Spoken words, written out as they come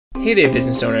Hey there,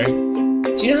 business owner.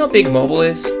 Do you know how big mobile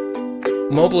is?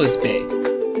 Mobile is big.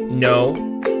 No,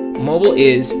 mobile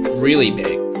is really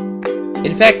big.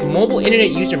 In fact, mobile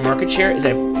internet user market share is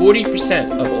at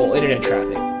 40% of all internet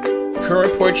traffic.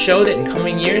 Current reports show that in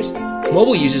coming years,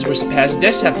 mobile users will surpass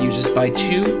desktop users by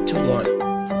 2 to 1.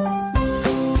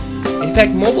 In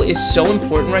fact, mobile is so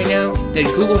important right now that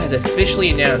Google has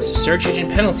officially announced search engine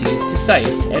penalties to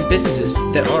sites and businesses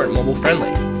that aren't mobile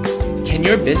friendly. Can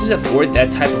your business afford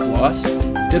that type of loss?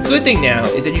 The good thing now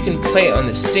is that you can play on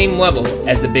the same level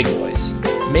as the big boys.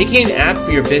 Making an app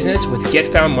for your business with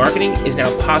GetFound marketing is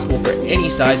now possible for any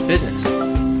size business.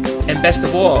 And best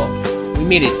of all, we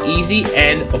made it easy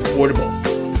and affordable.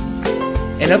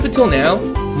 And up until now,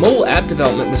 mobile app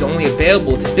development was only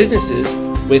available to businesses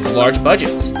with large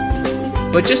budgets.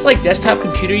 But just like desktop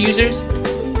computer users,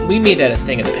 we made that a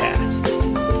thing of the past.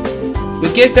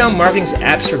 With GetFound Marketing's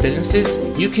apps for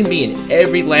businesses, you can be in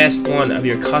every last one of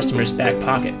your customers' back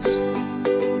pockets.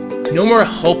 No more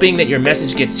hoping that your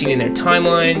message gets seen in their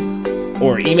timeline,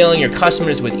 or emailing your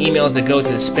customers with emails that go to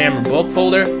the spam or bulk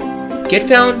folder.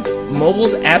 GetFound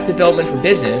Mobile's app development for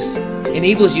business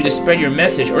enables you to spread your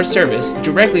message or service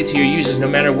directly to your users no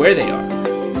matter where they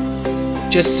are.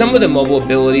 Just some of the mobile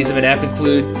abilities of an app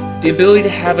include the ability to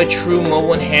have a true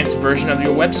mobile enhanced version of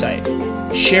your website,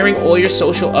 sharing all your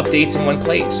social updates in one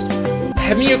place,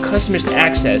 having your customers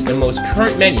access the most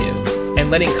current menu,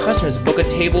 and letting customers book a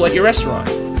table at your restaurant,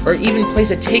 or even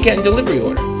place a takeout and delivery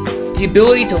order. The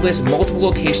ability to list multiple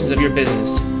locations of your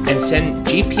business and send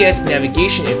GPS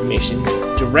navigation information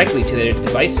directly to their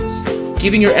devices,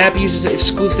 giving your app users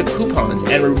exclusive coupons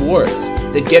and rewards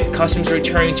that get customers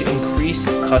returning to increase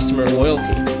customer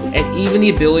loyalty, and even the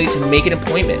ability to make an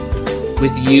appointment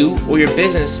with you or your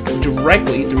business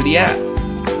directly through the app.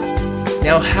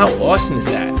 Now, how awesome is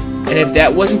that? And if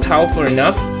that wasn't powerful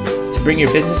enough to bring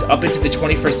your business up into the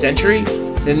 21st century,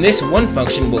 then this one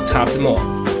function will top them all.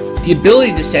 The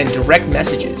ability to send direct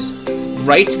messages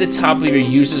right to the top of your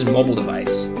user's mobile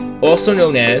device, also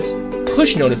known as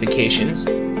push notifications.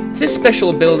 This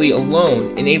special ability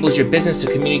alone enables your business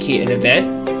to communicate an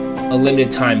event, a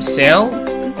limited time sale,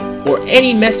 or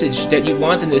any message that you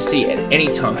want them to see at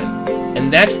any time.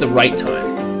 And that's the right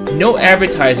time. No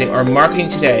advertising or marketing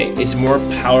today is more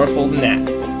powerful than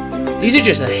that. These are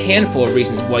just a handful of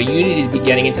reasons why you need to be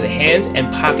getting into the hands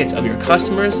and pockets of your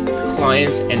customers,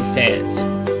 clients, and fans.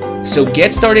 So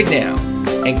get started now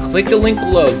and click the link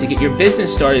below to get your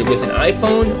business started with an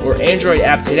iPhone or Android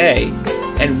app today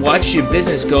and watch your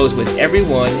business goes with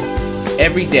everyone,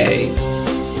 every day,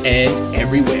 and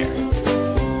everywhere.